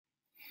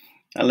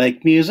I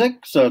like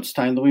music, so it's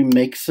time that we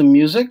make some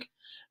music.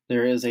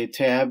 There is a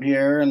tab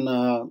here in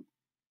the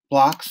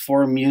blocks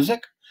for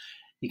music.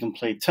 You can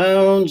play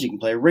tones, you can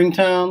play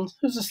ringtones.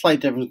 There's a slight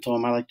difference to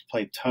them. I like to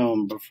play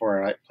tone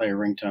before I play a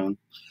ringtone.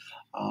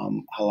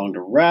 How long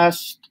to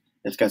rest.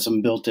 It's got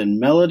some built-in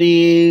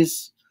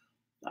melodies,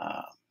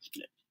 uh,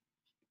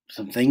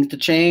 some things to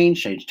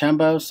change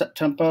tempo, set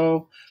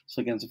tempo.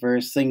 So again, some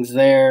various things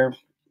there.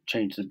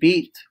 Change the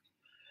beat.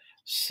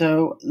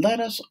 So let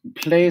us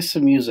play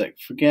some music.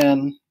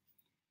 Again,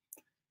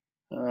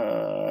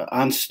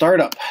 on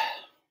startup,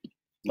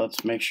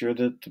 let's make sure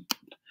that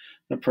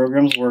the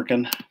program's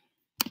working.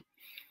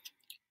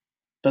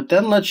 But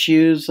then let's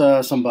use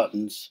some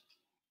buttons.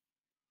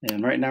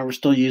 And right now we're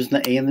still using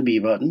the A and the B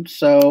button.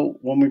 So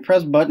when we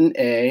press button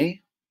A,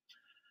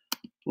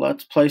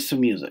 let's play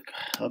some music.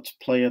 Let's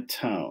play a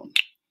tone.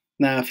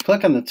 Now, if you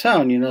click on the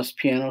tone, you notice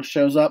piano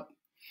shows up.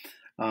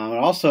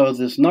 Also,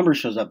 this number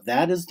shows up.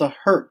 That is the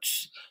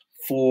hertz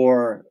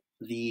for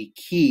the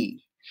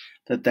key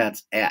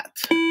that's at.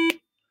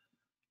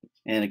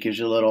 And it gives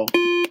you a little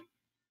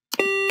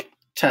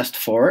test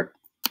for it.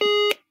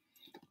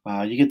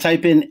 You can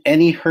type in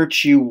any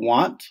hertz you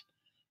want.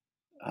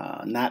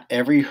 Not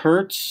every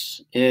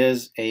hertz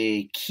is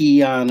a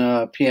key on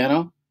a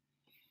piano,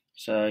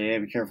 so you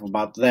gotta be careful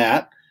about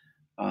that.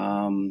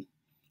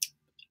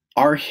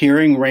 Our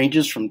hearing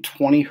ranges from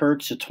 20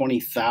 hertz to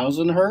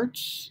 20,000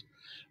 hertz,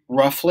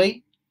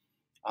 roughly.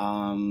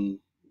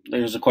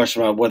 There's a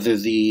question about whether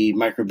the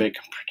microbit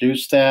can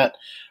produce that,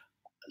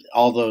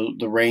 all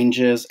the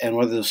ranges, and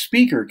whether the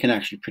speaker can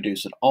actually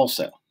produce it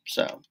also.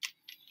 So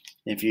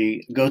if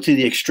you go to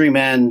the extreme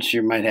ends,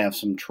 you might have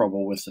some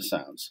trouble with the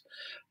sounds.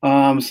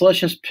 So let's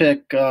just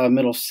pick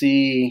middle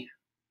C,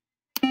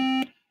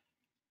 and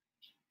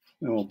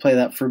we'll play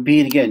that for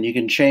beat. Again, you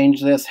can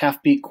change this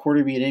half beat,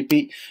 quarter beat, 8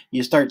 beat.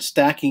 You start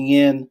stacking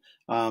in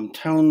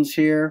tones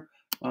here.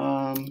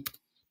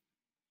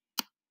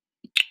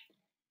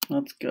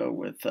 Let's go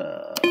with,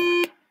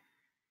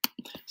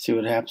 see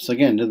what happens.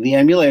 Again, the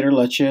emulator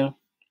lets you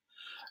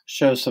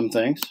show some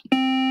things.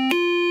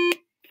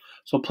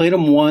 So play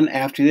them one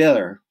after the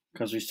other,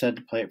 because we said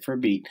to play it for a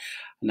beat.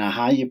 Now,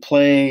 how you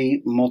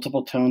play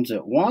multiple tones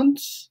at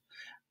once,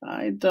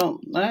 I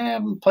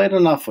haven't played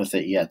enough with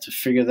it yet to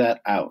figure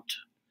that out.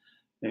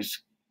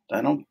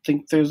 I don't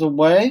think there's a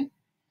way.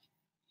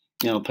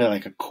 Play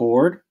like a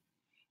chord.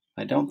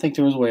 I don't think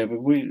there was a way, but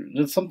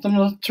it's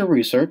something to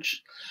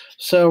research.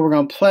 So we're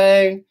gonna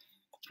play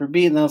for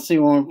beat, and let's see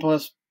when we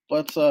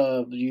let's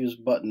use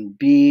button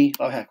B.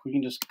 Oh heck, we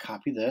can just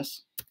copy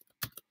this.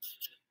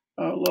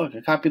 Oh look,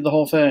 I copied the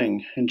whole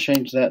thing and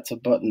changed that to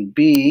button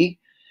B.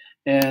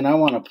 And I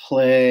want to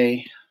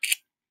play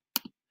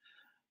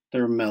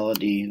their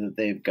melody that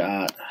they've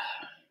got.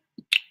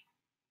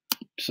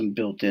 Some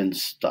built-in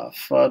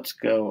stuff. Let's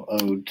go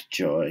Ode to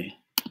Joy.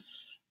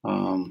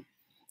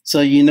 So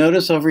you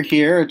notice over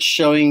here it's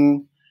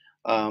showing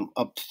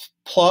a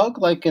plug,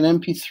 like an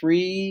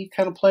MP3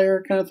 kind of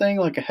player kind of thing,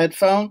 like a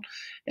headphone,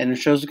 and it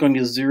shows it going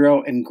to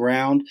 0 and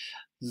ground.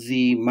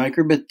 The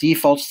microbit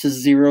defaults to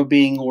 0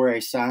 being where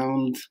a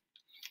sound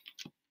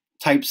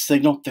type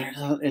signal.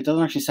 It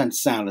doesn't actually send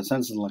sound, it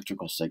sends an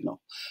electrical signal.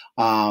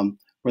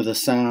 Where the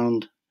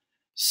sound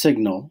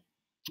signal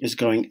is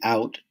going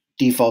out,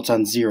 defaults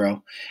on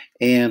 0,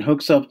 and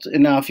hooks up.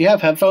 Now, if you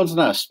have headphones and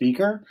not a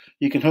speaker,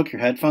 you can hook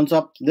your headphones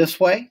up this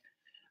way.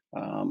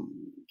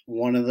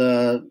 One of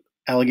the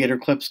alligator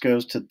clips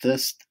goes to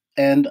this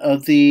end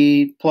of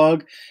the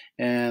plug,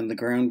 and the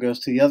ground goes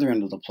to the other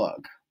end of the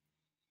plug.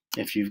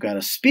 If you've got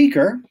a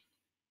speaker's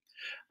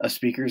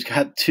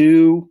got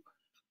two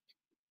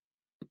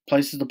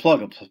places to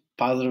plug, a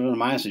positive and a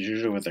minus is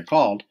usually what they're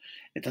called.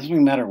 It doesn't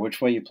really matter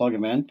which way you plug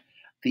them in.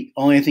 The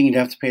only thing you'd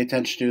have to pay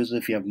attention to is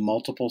if you have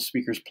multiple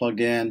speakers plugged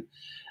in,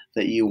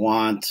 that you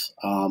want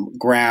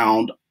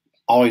ground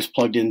always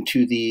plugged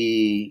into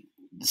the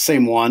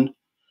same one.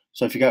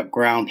 So if you got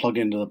ground plugged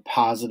into the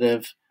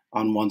positive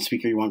on one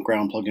speaker, you want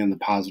ground plugged in the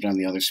positive on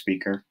the other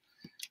speaker.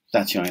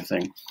 That's the only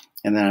thing.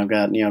 And then I've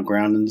got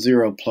ground and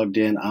 0 plugged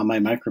in on my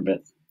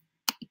microbit.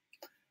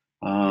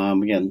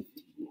 Again,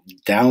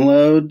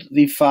 download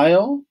the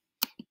file.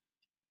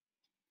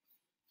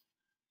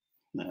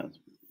 And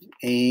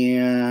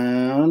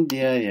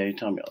you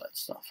tell me all that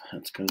stuff.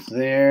 Let's go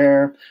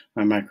there.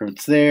 My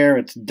microbit's there.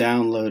 It's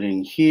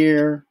downloading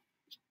here.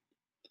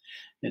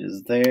 It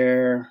is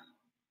there.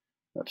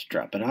 Let's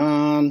drop it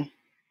on.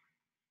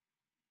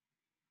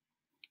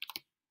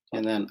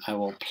 And then I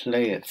will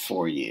play it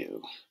for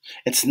you.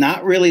 It's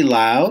not really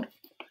loud,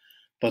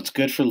 but it's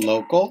good for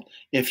local.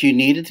 If you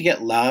need it to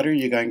get louder,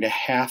 you're going to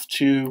have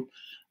to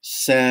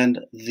send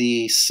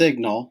the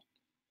signal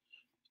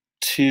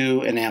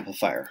to an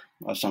amplifier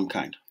of some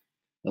kind.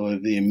 It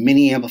would be a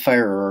mini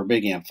amplifier or a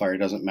big amplifier, it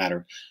doesn't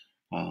matter.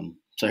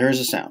 So here's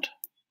the sound.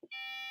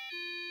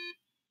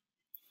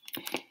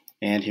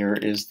 And here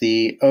is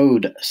the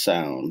ode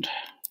sound.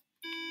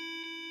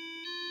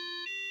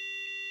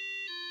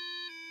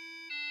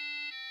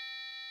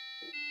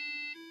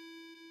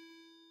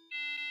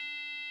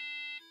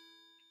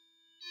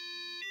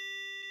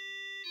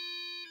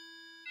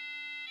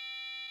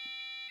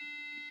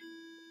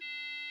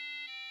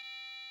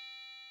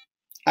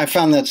 I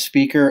found that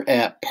speaker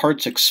at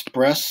Parts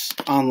Express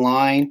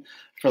online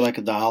for like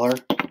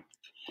 $1.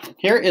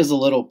 Here is a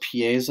little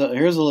piezo.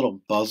 Here's a little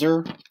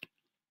buzzer.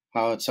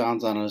 How it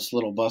sounds on this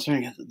little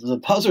buzzer. The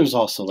buzzer is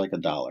also like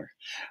 $1.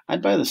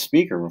 I'd buy the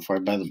speaker before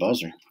I'd buy the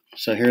buzzer.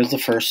 So here's the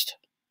first.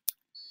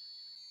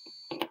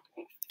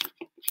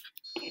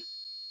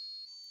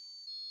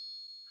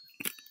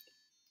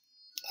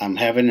 I'm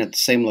having it at the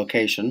same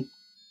location.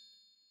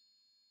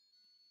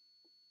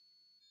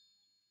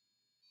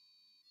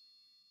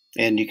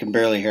 And you can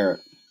barely hear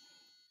it.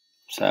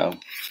 So,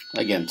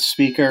 again,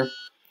 speaker,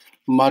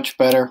 much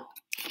better.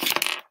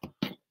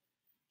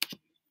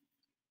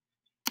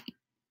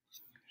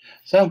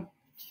 So,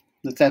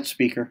 that's that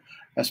speaker,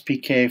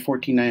 SPK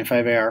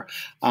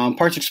 1495AR.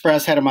 Parts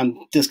Express had them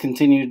on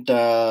discontinued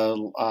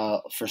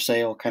for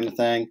sale kind of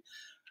thing.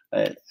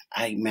 I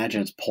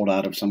imagine it's pulled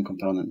out of some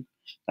component.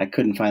 I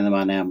couldn't find them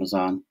on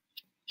Amazon.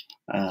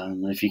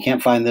 If you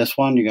can't find this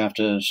one, you're going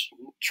to have to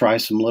try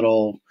some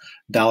little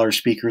dollar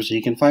speakers that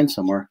you can find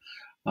somewhere.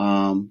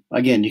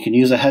 Again, you can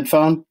use a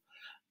headphone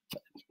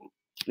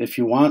if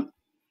you want.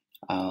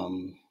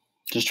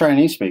 Just try an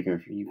e-speaker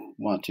if you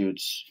want to.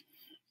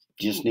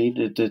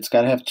 It's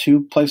got to have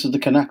 2 places to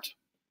connect.